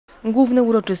Główne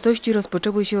uroczystości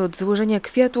rozpoczęły się od złożenia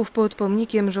kwiatów pod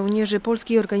pomnikiem żołnierzy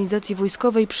Polskiej Organizacji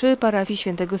Wojskowej przy parafii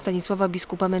Świętego Stanisława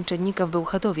Biskupa Męczennika w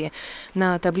Bełchatowie.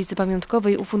 Na tablicy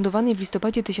pamiątkowej ufundowanej w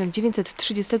listopadzie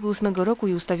 1938 roku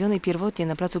i ustawionej pierwotnie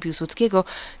na placu Piłsudskiego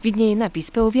widnieje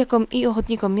napis: Pełowiakom i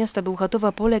ochotnikom miasta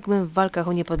Bełchatowa poległym w walkach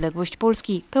o niepodległość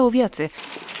Polski, Pełowiacy.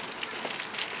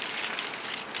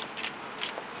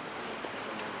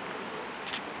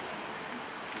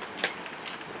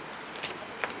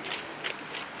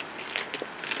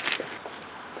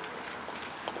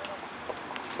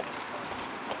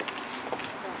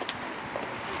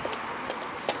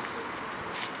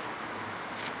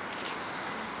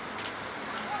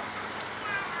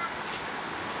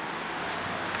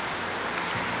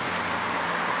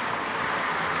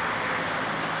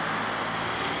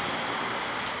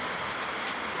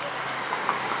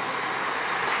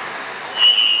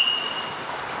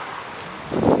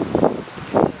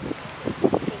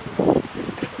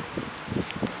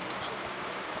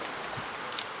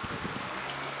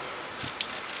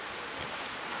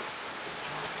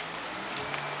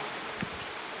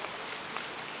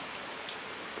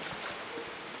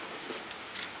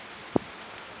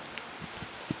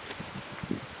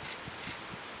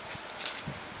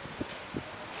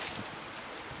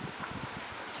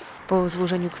 Po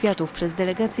złożeniu kwiatów przez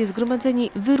delegację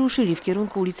zgromadzeni wyruszyli w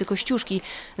kierunku ulicy Kościuszki,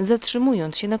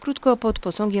 zatrzymując się na krótko pod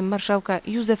posągiem marszałka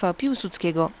Józefa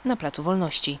Piłsudskiego na Placu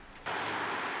Wolności.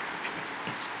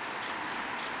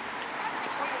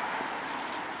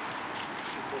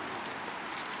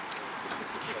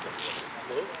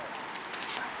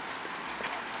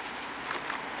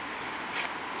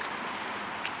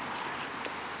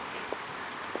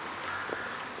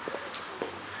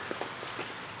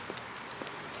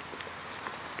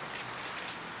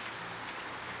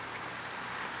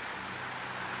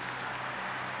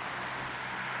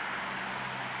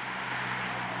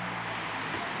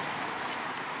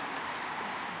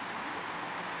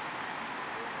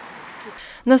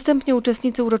 Następnie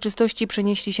uczestnicy uroczystości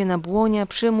przenieśli się na Błonia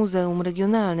przy Muzeum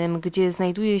Regionalnym, gdzie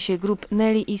znajduje się grób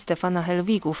Neli i Stefana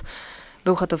Helwigów,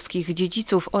 bełchatowskich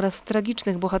dziedziców oraz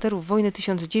tragicznych bohaterów wojny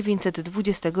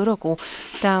 1920 roku.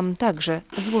 Tam także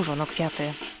złożono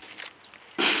kwiaty.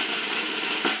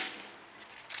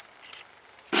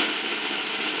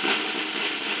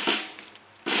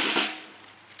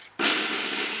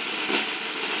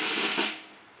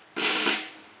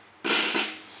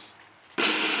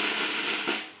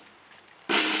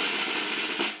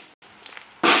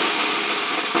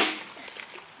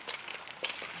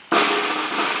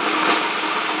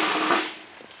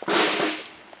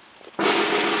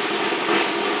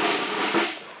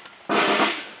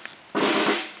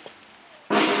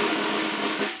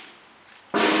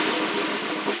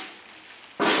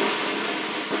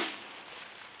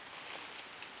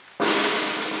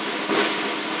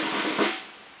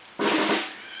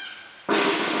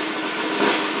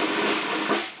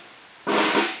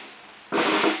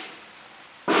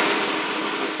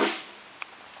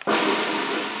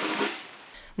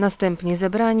 Następnie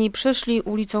zebrani przeszli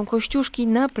ulicą Kościuszki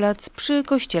na plac przy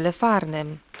kościele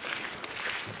farnym.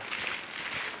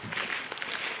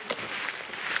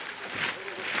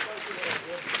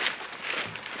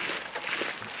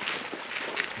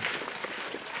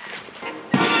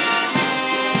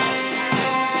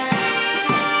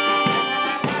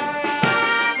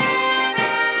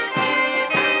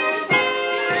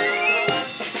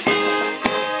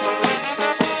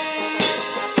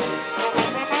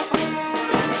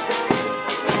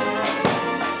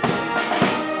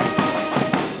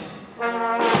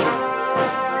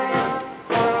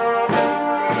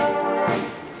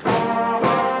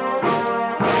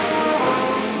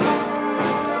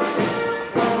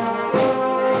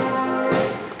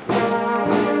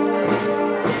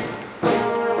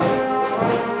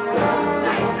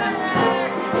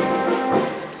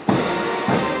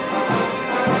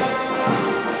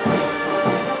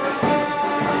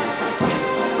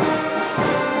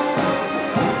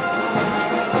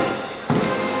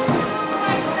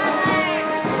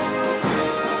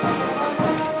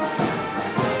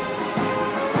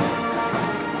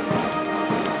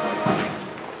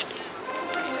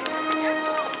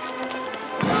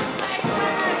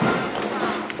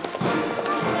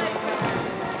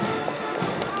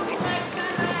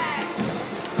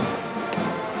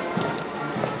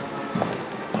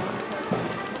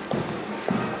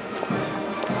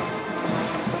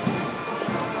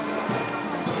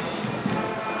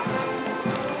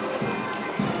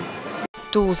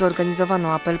 Tu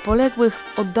zorganizowano apel poległych,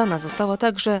 oddana została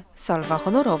także salwa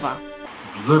honorowa.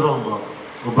 Wzywam Was,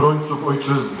 obrońców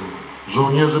ojczyzny,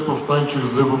 żołnierzy powstańczych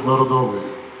zrywów narodowych,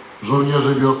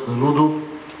 żołnierzy wiosny ludów,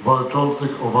 walczących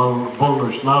o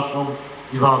wolność naszą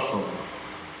i waszą.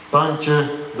 Stańcie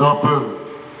do apelu.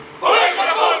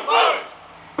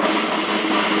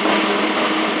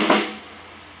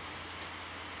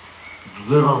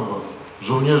 Wzywam was,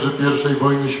 żołnierzy I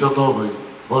wojny światowej,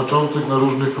 walczących na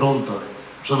różnych frontach,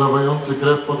 przelewających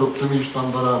krew pod obcymi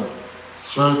sztandarami,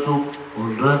 strzelców,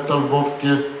 uręta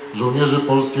lwowskie, żołnierzy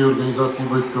Polskiej Organizacji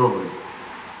Wojskowej.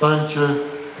 Stańcie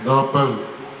do apelu.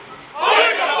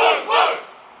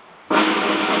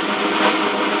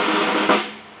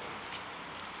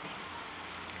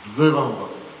 Wzywam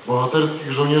was,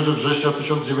 bohaterskich żołnierzy września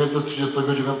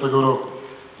 1939 roku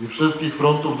i wszystkich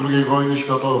frontów II wojny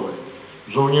światowej,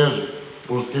 żołnierzy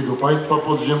Polskiego Państwa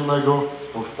Podziemnego,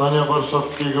 Powstania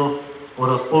Warszawskiego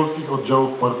oraz polskich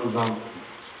oddziałów partyzanckich.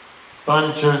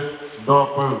 Stańcie do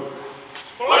apelu.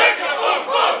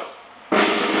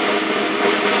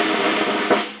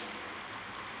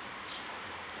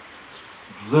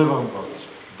 Wzywam was,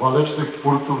 walecznych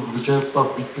twórców zwycięstwa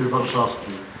w Bitwie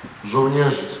Warszawskiej,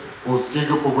 żołnierzy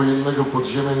Polskiego Powojennego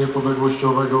Podziemia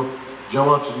Niepodległościowego,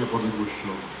 działaczy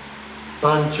niepodległościowych.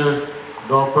 Stańcie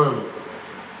do apelu.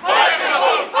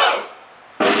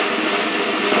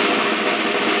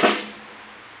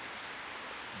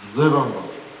 Wzywam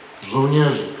was,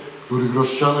 żołnierzy, których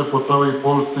rozsiane po całej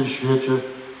Polsce i świecie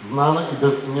znane i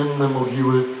bezimienne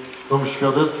mogiły są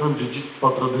świadectwem dziedzictwa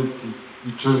tradycji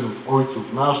i czynów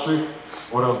ojców naszych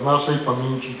oraz naszej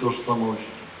pamięci i tożsamości.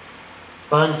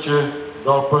 Stańcie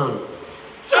do apelu.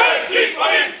 Cześć ich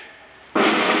pamięci!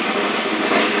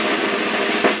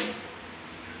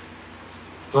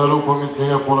 W celu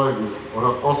upamiętnienia poległych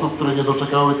oraz osób, które nie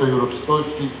doczekały tej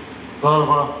uroczystości,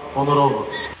 salwa honorowa.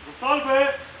 Salwy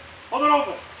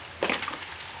honorowe!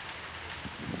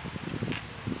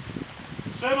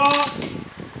 Trzyma!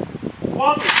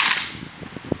 Ładuj!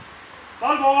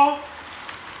 Salwo!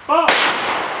 Pa!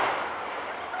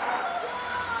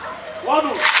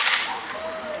 Ładuj!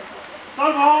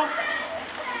 Salwo!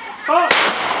 Pa!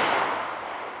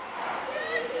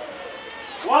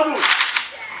 Ładuj!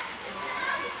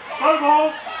 Salwo!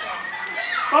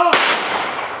 Pa!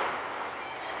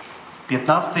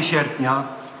 15 sierpnia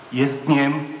jest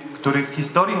dniem, który w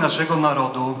historii naszego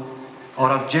narodu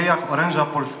oraz dziejach oręża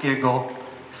polskiego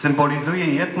symbolizuje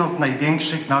jedno z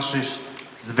największych naszych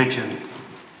zwycięstw.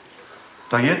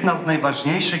 To jedna z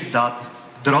najważniejszych dat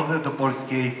w drodze do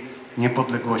polskiej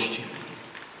niepodległości.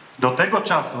 Do tego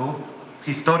czasu w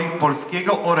historii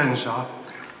polskiego oręża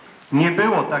nie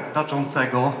było tak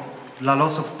znaczącego dla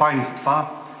losów państwa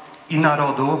i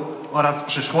narodu oraz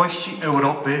przyszłości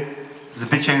Europy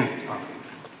zwycięstwa.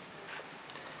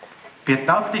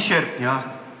 15 sierpnia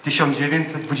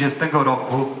 1920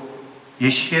 roku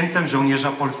jest świętem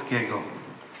żołnierza polskiego.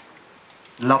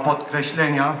 Dla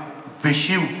podkreślenia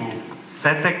wysiłku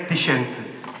setek tysięcy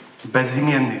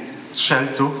bezimiennych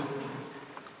strzelców,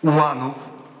 ułanów,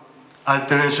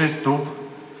 artylerzystów,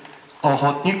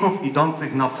 ochotników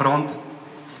idących na front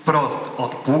wprost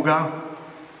od pługa,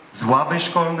 z ławy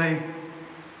szkolnej,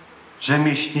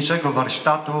 rzemieślniczego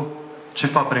warsztatu czy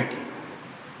fabryki.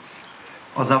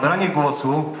 O zabranie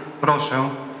głosu proszę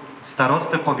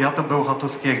starostę powiatu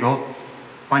bełchatowskiego,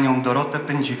 panią Dorotę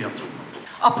Pędziwiat.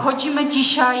 Obchodzimy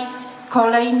dzisiaj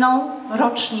kolejną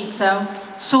rocznicę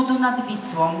cudu nad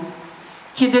Wisłą,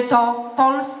 kiedy to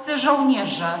polscy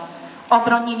żołnierze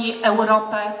obronili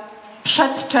Europę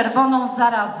przed czerwoną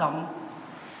zarazą,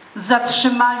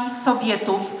 zatrzymali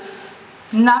Sowietów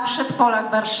na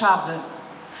przedpolach Warszawy.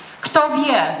 Kto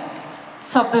wie,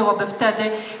 co byłoby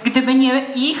wtedy, gdyby nie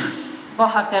ich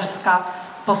bohaterska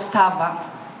postawa.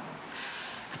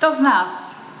 Kto z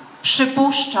nas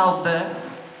przypuszczałby,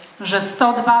 że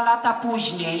 102 lata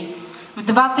później, w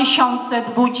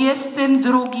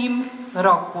 2022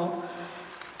 roku,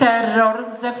 terror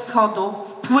ze wschodu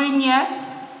wpłynie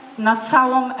na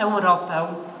całą Europę.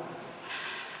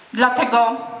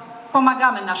 Dlatego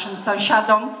pomagamy naszym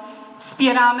sąsiadom,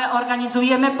 wspieramy,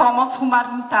 organizujemy pomoc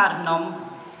humanitarną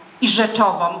i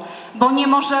rzeczową, bo nie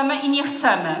możemy i nie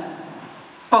chcemy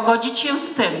pogodzić się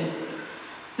z tym,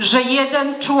 że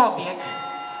jeden człowiek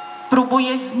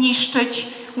próbuje zniszczyć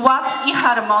ład i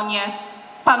harmonię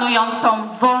panującą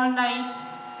w wolnej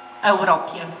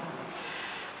Europie.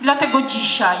 Dlatego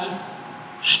dzisiaj,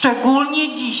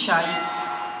 szczególnie dzisiaj,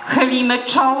 chylimy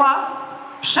czoła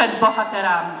przed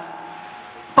bohaterami.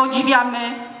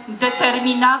 Podziwiamy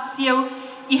determinację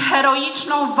i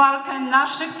heroiczną walkę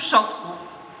naszych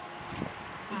przodków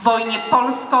w wojnie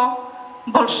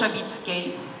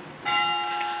polsko-bolszewickiej.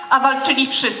 A walczyli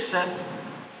wszyscy,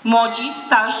 młodzi,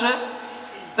 starzy,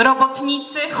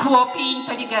 robotnicy, chłopi i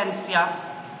inteligencja.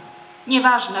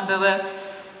 Nieważne były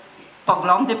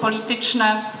poglądy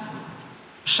polityczne,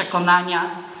 przekonania.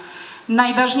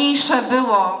 Najważniejsze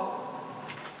było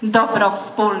dobro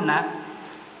wspólne,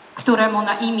 któremu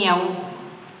na imię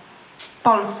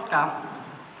Polska.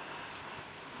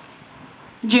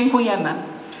 Dziękujemy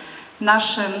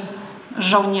naszym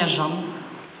żołnierzom.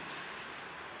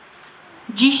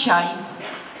 Dzisiaj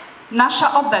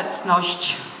nasza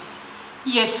obecność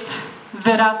jest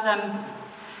wyrazem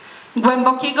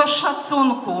głębokiego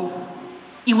szacunku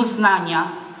i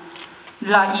uznania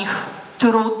dla ich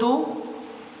trudu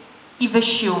i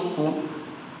wysiłku.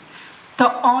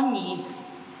 To oni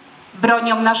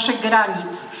bronią naszych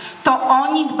granic, to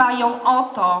oni dbają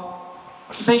o to,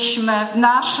 byśmy w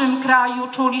naszym kraju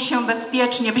czuli się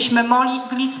bezpiecznie, byśmy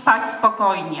mogli spać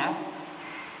spokojnie.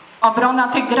 Obrona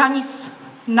tych granic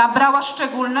nabrała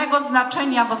szczególnego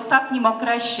znaczenia w ostatnim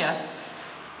okresie,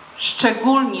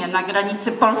 szczególnie na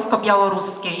granicy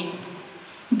polsko-białoruskiej.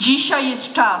 Dzisiaj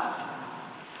jest czas,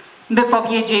 by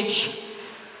powiedzieć: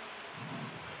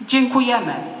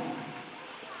 dziękujemy.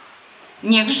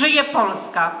 Niech żyje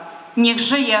Polska, niech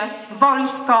żyje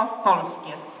Wojsko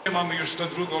Polskie. Mamy już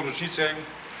 102. rocznicę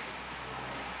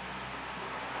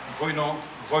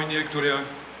wojny,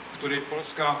 w której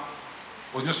Polska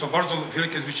odniosła bardzo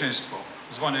wielkie zwycięstwo,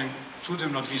 zwane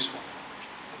cudem nad Wisłą.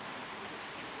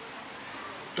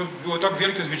 To było tak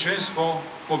wielkie zwycięstwo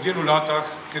po wielu latach,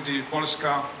 kiedy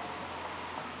Polska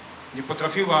nie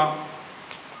potrafiła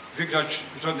wygrać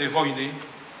żadnej wojny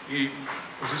i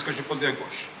uzyskać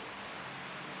niepodległość.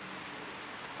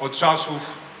 Od czasów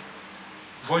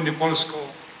wojny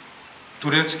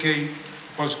polsko-tureckiej,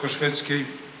 polsko-szwedzkiej,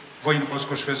 wojny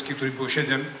polsko-szwedzkiej, których było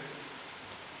 7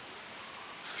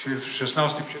 w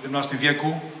XVI-XVII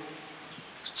wieku,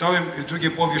 w całej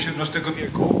drugiej połowie XVII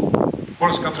wieku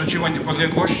Polska traciła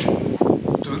niepodległość.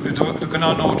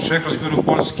 Dokonano 3 rozbiorów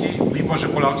Polski, mimo że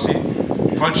Polacy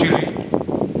walczyli,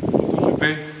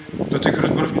 żeby do tych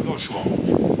rozbiorów nie doszło.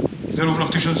 Zarówno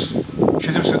w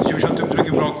 1792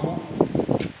 roku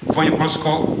w wojnie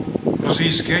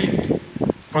polsko-rosyjskiej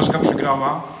Polska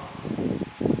przegrała.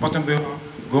 Potem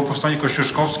było powstanie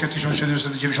kościuszkowskie w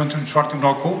 1794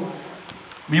 roku.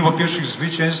 Mimo pierwszych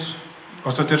zwycięstw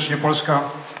ostatecznie Polska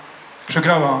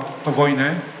przegrała tę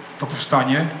wojnę, to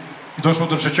powstanie i doszło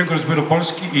do 3 rozbioru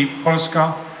Polski i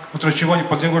Polska utraciła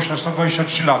niepodległość na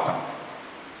 123 lata.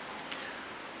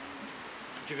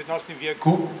 W XIX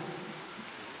wieku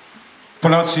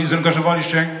Polacy zaangażowali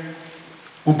się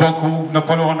u boku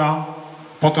Napoleona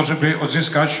po to, żeby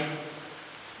odzyskać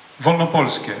wolną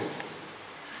Polskę.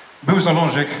 Był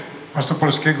zalążek państwa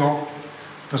polskiego,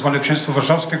 tzw. Księstwo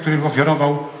Warszawskie, który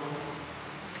ofiarował,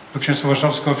 do Księstwa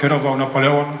Warszawskiego ofiarował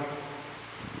Napoleon,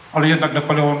 ale jednak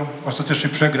Napoleon ostatecznie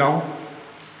przegrał.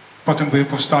 Potem były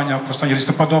powstania, powstanie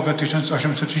listopadowe w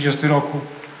 1830 roku,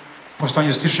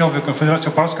 powstanie styczniowe,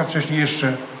 Konfederacja Polska wcześniej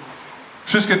jeszcze.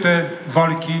 Wszystkie te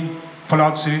walki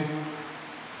Polacy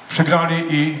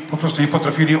przegrali i po prostu nie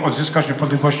potrafili odzyskać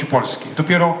niepodległości Polski.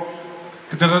 Dopiero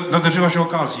kiedy nadarzyła się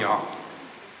okazja,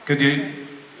 kiedy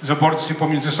zaborcy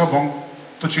pomiędzy sobą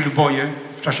toczyli boje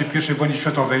w czasie I wojny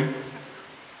światowej,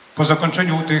 po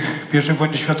zakończeniu tych I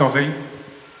wojny światowej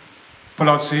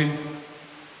Polacy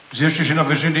zjeżdżali się na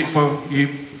wyżyny i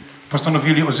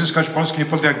postanowili odzyskać Polskę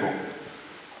niepodległą.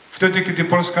 Wtedy, kiedy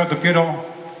Polska dopiero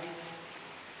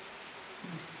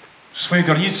swoje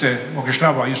granice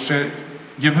określała, jeszcze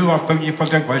nie była w pełni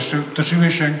niepodległa, jeszcze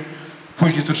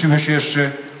później toczyły się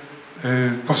jeszcze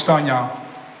powstania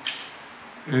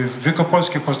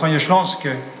wielkopolskie, powstanie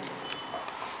śląskie,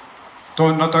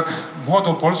 to na tak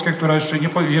młodą Polskę, która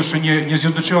jeszcze nie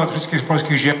zjednoczyła wszystkich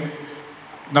polskich ziem,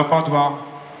 napadła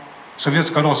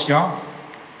sowiecka Rosja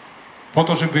po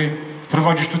to, żeby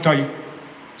wprowadzić tutaj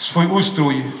swój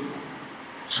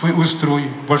ustrój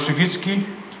bolszewicki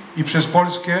i przez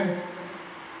Polskę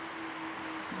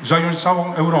zająć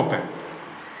całą Europę.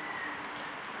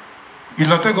 I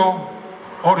dlatego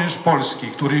oręż polski,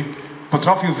 który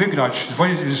potrafił wygrać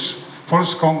z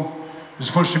Polską, z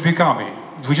bolszewikami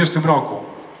w 20 roku.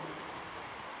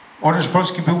 Oręż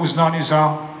polski był uznany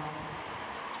za,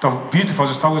 ta bitwa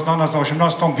została uznana za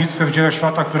 18. bitwę w dziejach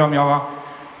świata, która miała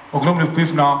ogromny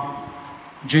wpływ na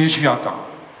dzieje świata.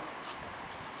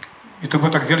 I to było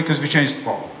tak wielkie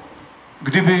zwycięstwo.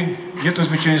 Gdyby nie to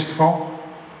zwycięstwo,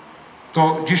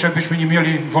 to dzisiaj byśmy nie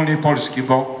mieli wolnej Polski,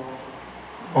 bo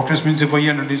okres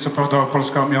międzywojenny, co prawda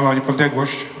Polska miała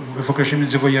niepodległość w okresie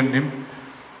międzywojennym,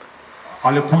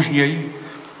 ale później,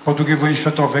 po II wojnie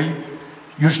światowej,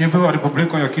 już nie była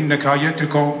republiką jak inne kraje,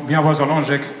 tylko miała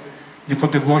zalążek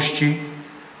niepodległości,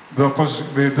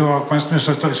 była państwem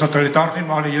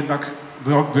satelitarnym, ale jednak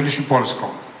byliśmy Polską.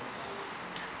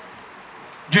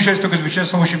 Dzisiaj z tego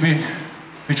zwycięstwa musimy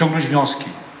wyciągnąć wnioski.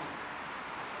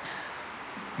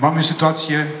 Mamy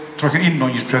sytuację trochę inną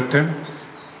niż przedtem,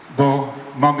 bo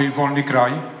mamy wolny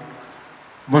kraj.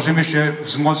 Możemy się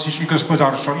wzmocnić i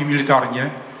gospodarczo, i militarnie.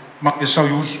 Mamy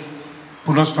sojusz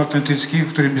północnoatlantycki,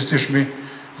 w którym jesteśmy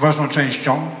ważną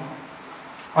częścią,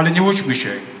 ale nie łudźmy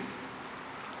się.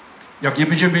 Jak nie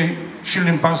będziemy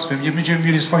silnym państwem, nie będziemy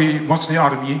mieli swojej mocnej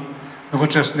armii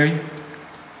nowoczesnej,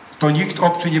 to nikt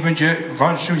obcy nie będzie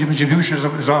walczył, nie będzie bił się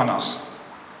za nas.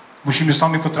 Musimy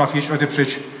sami potrafić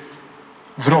odeprzeć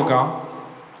wroga.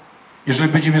 Jeżeli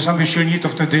będziemy sami silni, to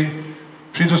wtedy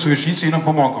przyjdą sojusznicy i nam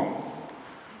pomogą.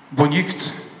 Bo nikt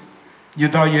nie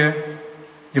daje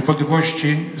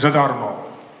niepodległości za darmo.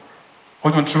 O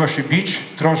nią trzeba się bić,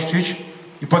 troszczyć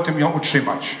i potem ją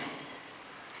utrzymać.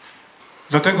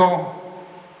 Dlatego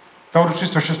ta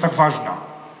uroczystość jest tak ważna.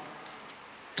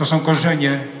 To są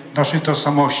korzenie naszej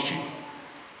tożsamości.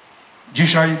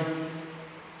 Dzisiaj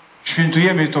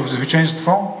świętujemy to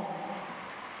zwycięstwo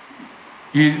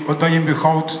i oddajemy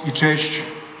hołd i cześć,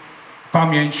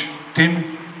 pamięć tym,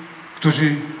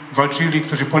 którzy walczyli,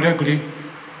 którzy polegli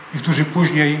i którzy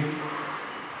później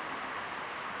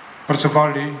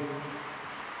pracowali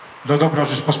dla dobra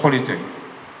Rzeczpospolitej.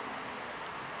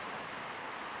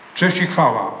 Cześć i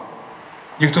chwała.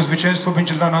 Niech to zwycięstwo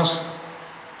będzie dla nas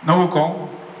nauką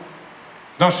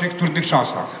w naszych trudnych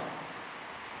czasach.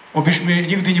 Obyśmy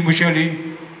nigdy nie musieli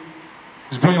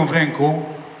z bronią w ręku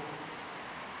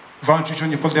walczyć o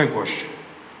niepodległość.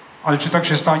 Ale czy tak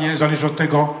się stanie, zależy od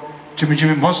tego, czy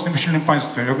będziemy mocnym, silnym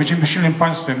państwem. Jak będziemy silnym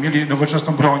państwem, mieli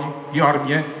nowoczesną broń i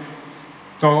armię,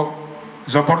 to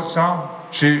zaborca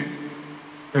czy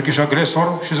jakiś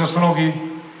agresor się zastanowi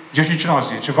 10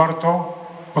 razy, czy warto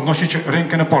podnosić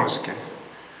rękę na Polskę.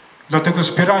 Dlatego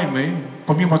wspierajmy,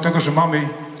 pomimo tego, że mamy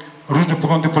różne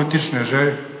poglądy polityczne,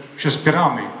 że się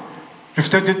wspieramy, że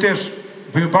wtedy też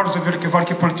były bardzo wielkie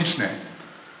walki polityczne.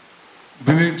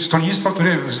 Były stronnictwa,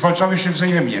 które zwalczały się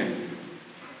wzajemnie,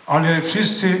 ale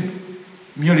wszyscy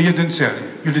mieli jeden cel.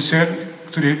 Mieli cel,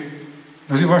 który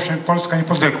nazywa się Polska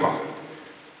Niepodległa.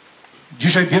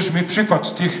 Dzisiaj bierzmy przykład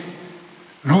z tych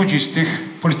ludzi, z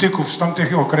tych polityków z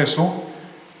tamtego okresu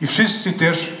i wszyscy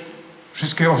też,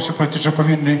 wszystkie opcje polityczne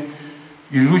powinny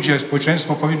i ludzie,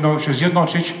 społeczeństwo powinno się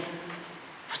zjednoczyć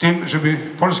w tym, żeby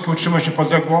Polskę utrzymać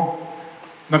niepodległą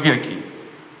na wieki.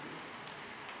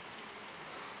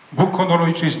 Bóg, honor,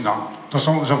 ojczyzna to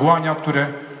są zawołania, które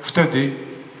wtedy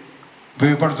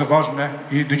były bardzo ważne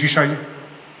i do dzisiaj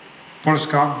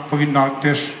Polska powinna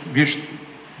też mieć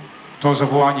to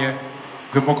zawołanie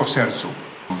głęboko w sercu.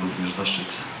 Mam również zaszczyt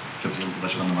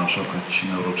reprezentować pana marszałka dzisiaj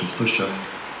na uroczystościach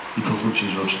i pozwólcie,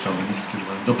 że odczytam list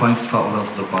skierowany do państwa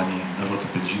oraz do pani Doroty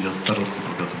Pędzila, starosty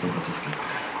powiatu bełchatowskiego.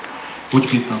 Łódź,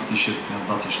 15 sierpnia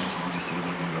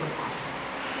 2022 roku.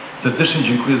 Serdecznie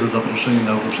dziękuję za zaproszenie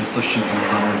na uroczystości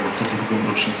związane ze 102.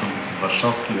 rocznicą Bitwy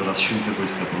Warszawskiej oraz Święta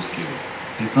Wojska Polskiego.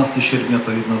 15 sierpnia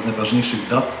to jedna z najważniejszych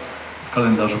dat w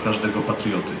kalendarzu każdego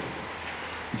patrioty.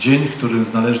 Dzień, w którym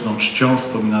z należną czcią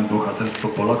wspominamy bohaterstwo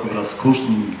Polaków oraz koszt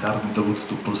militarny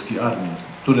dowódców polskiej armii,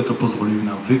 które to pozwoliły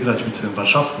nam wygrać Bitwę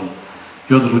Warszawską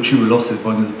i odwróciły losy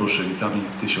wojny z bolszewikami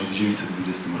w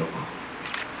 1920 roku.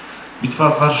 Bitwa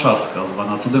Warszawska,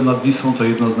 zwana cudem nad Wisłą, to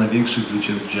jedno z największych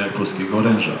zwycięstw w dziejach polskiego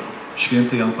oręża.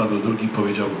 Święty Jan Paweł II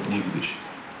powiedział niegdyś: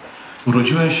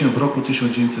 urodziłem się w roku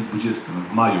 1920,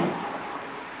 w maju,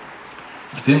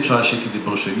 w tym czasie, kiedy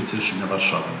bolszewicy szli na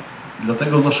Warszawę.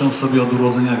 Dlatego noszę w sobie od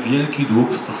urodzenia wielki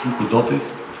dług w stosunku do tych,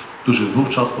 którzy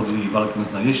wówczas podjęli walkę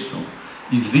z najeźdźcą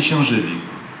i zwyciężyli,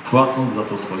 płacąc za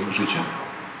to swoim życiem.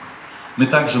 My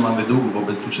także mamy dług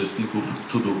wobec uczestników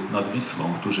cudu nad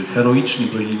Wisłą, którzy heroicznie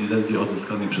bronili ledwie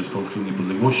odzyskanej przez Polskę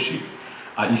niepodległości,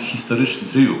 a ich historyczny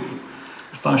triumf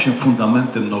stał się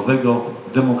fundamentem nowego,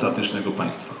 demokratycznego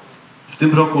państwa. W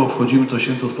tym roku obchodzimy to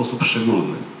święto w sposób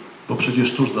szczególny, bo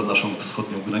przecież tuż za naszą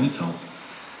wschodnią granicą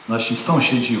nasi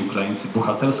sąsiedzi Ukraińcy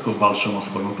bohatersko walczą o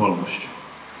swoją wolność.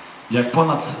 Jak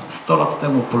ponad 100 lat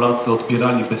temu Polacy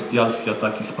odpierali bestialskie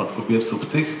ataki spadkobierców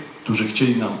tych, którzy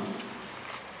chcieli nam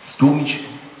stłumić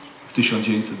w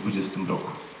 1920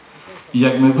 roku. I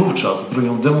jak my wówczas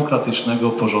bronią demokratycznego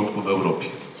porządku w Europie.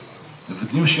 W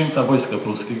dniu Święta Wojska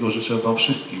Polskiego życzę wam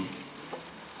wszystkim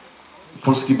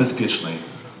Polski bezpiecznej.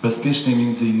 Bezpiecznej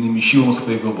między innymi siłą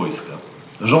swojego wojska.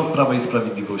 Rząd Prawa i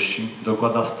Sprawiedliwości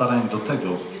dokłada starań do tego,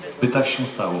 by tak się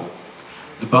stało.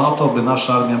 Dba o to, by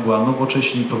nasza armia była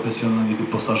nowocześnie i profesjonalnie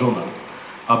wyposażona,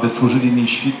 aby służyli niej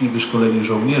świetnie wyszkoleni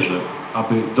żołnierze,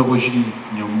 aby dowozili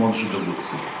nią mądrzy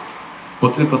dowódcy. Bo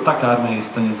tylko taka armia jest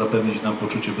w stanie zapewnić nam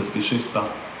poczucie bezpieczeństwa,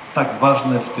 tak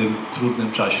ważne w tym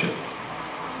trudnym czasie.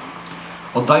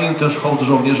 Oddaję też hołd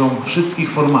żołnierzom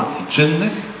wszystkich formacji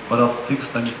czynnych oraz tych w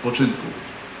stanie spoczynku.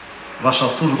 Wasza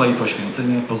służba i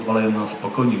poświęcenie pozwalają nam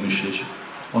spokojnie myśleć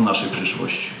o naszej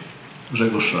przyszłości.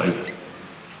 Grzegorz Schreiber.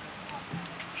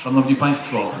 Szanowni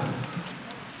Państwo,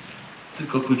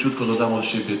 tylko króciutko dodam od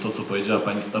siebie to, co powiedziała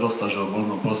Pani Starosta, że o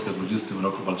wolną Polskę w 20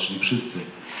 roku walczyli wszyscy.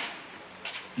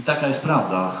 I taka jest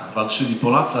prawda. Walczyli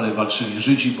Polacy, ale walczyli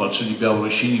Żydzi, walczyli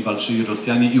Białorusini, walczyli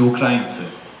Rosjanie i Ukraińcy.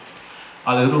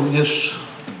 Ale również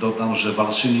dodam, że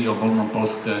walczyli o wolną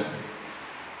Polskę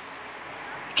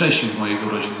Czesi z mojego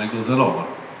rodzinnego Zelowa.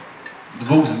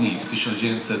 2 z nich w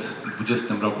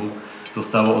 1920 roku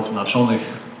zostało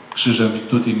odznaczonych Krzyżem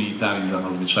Virtuti Militari za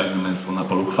nadzwyczajne męstwo na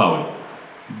polu chwały.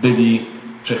 Byli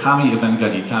Czechami,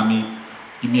 ewangelikami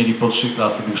i mieli po 3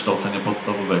 klasy wykształcenia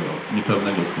podstawowego,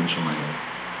 niepełnego skończonego.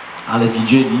 Ale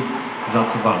widzieli, za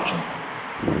co walczą.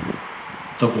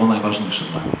 To było najważniejsze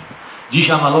dla nich. Dziś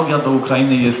analogia do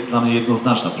Ukrainy jest dla mnie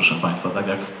jednoznaczna, proszę Państwa. Tak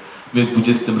jak my w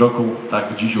 20 roku,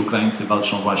 tak dziś Ukraińcy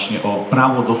walczą właśnie o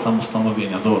prawo do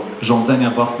samostanowienia, do rządzenia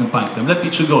własnym państwem.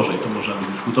 Lepiej czy gorzej, to możemy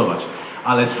dyskutować.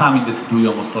 Ale sami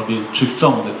decydują o sobie, czy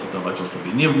chcą decydować o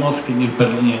sobie. Nie w Moskwie, nie w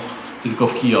Berlinie, tylko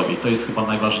w Kijowie. To jest chyba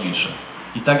najważniejsze.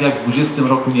 I tak jak w 20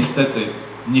 roku niestety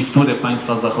niektóre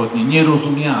państwa zachodnie nie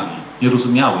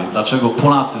rozumiały, dlaczego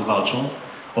Polacy walczą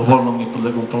o wolną,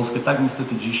 niepodległą Polskę, tak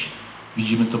niestety dziś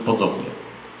widzimy to podobnie.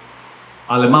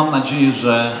 Ale mam nadzieję,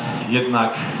 że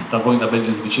jednak ta wojna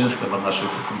będzie zwycięska dla naszych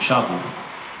sąsiadów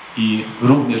i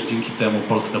również dzięki temu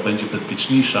Polska będzie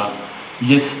bezpieczniejsza i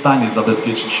jest w stanie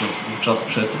zabezpieczyć się wówczas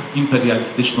przed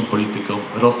imperialistyczną polityką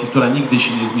Rosji, która nigdy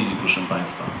się nie zmieni, proszę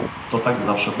Państwa. To tak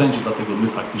zawsze będzie, dlatego my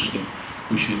faktycznie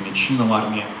musimy mieć silną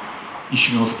armię i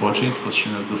silną społeczeństwo z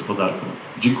silną gospodarką.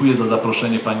 Dziękuję za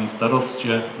zaproszenie Pani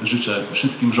Starostie. Życzę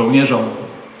wszystkim żołnierzom,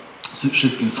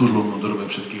 wszystkim służbom mundurowym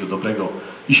wszystkiego dobrego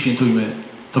i świętujmy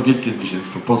to wielkie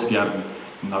zwycięstwo polskiej armii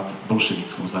nad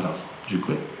bolszewicką zarazą.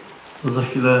 Dziękuję. Za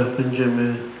chwilę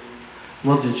będziemy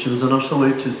modlić się za naszą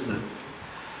ojczyznę.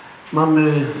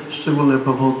 Mamy szczególne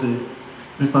powody,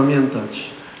 by pamiętać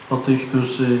o tych,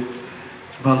 którzy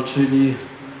walczyli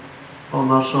o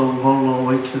naszą wolną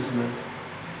ojczyznę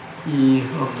i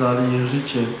oddali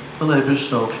życie. To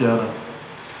najwyższa ofiara.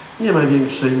 Nie ma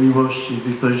większej miłości,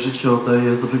 gdy ktoś życie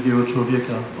oddaje do drugiego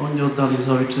człowieka. Oni oddali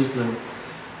za ojczyznę.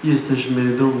 Jesteśmy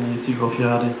dumni z ich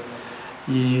ofiary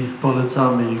i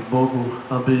polecamy ich Bogu,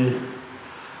 aby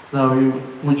dał im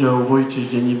udział w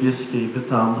Ojczyźnie Niebieskiej, by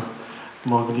tam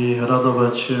mogli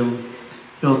radować się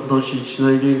i odnosić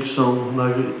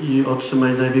i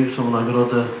otrzymać największą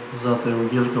nagrodę za tę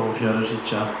wielką ofiarę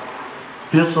życia.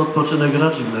 Wieczny odpoczynek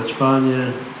racz im dać, Panie.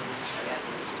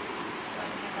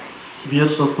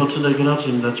 Wieczny odpoczynek racz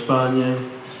im dać, Panie.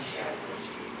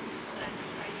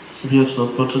 Wieczny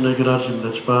odpoczynek racz im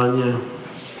dać, Panie.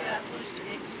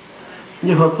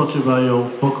 Niech odpoczywają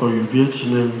w pokoju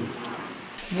wiecznym.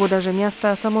 Włodarze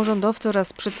miasta, samorządowcy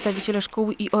oraz przedstawiciele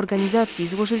szkół i organizacji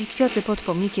złożyli kwiaty pod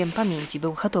pomnikiem pamięci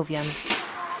bełchatowian.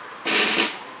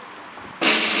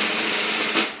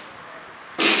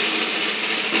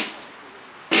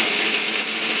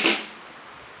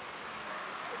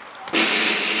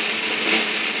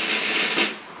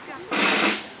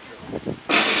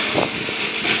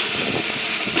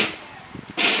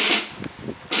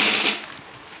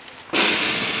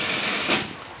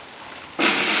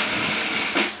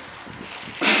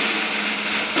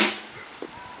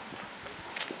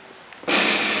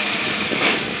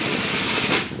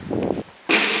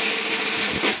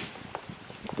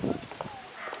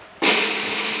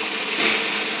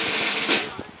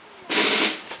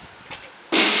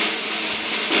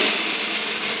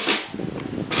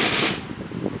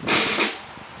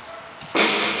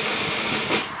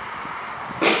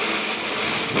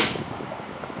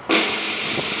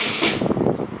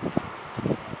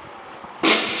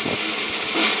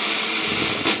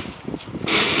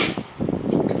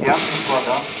 Kwiaty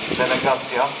składa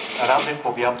delegacja Rady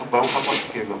Powiatu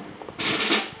Bełchatowskiego.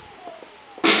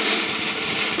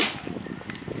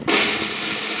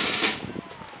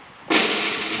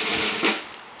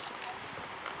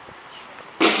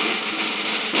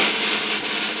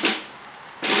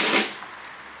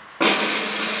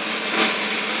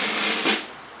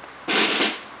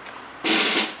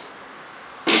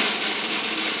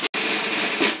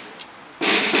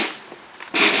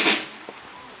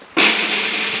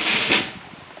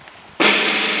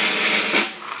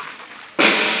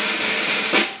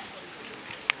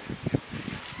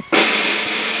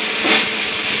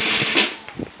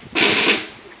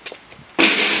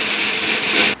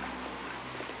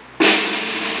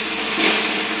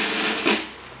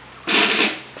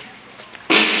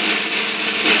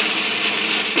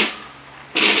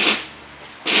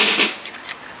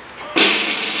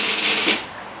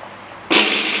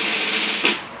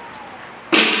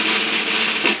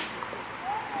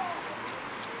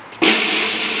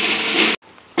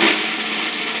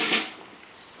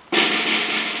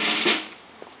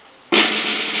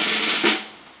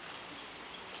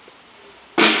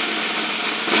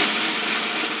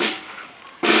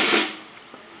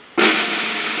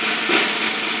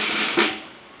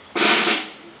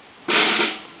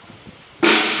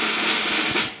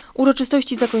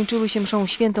 Uroczystości zakończyły się mszą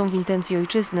świętą w intencji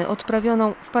ojczyzny,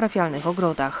 odprawioną w parafialnych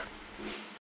ogrodach.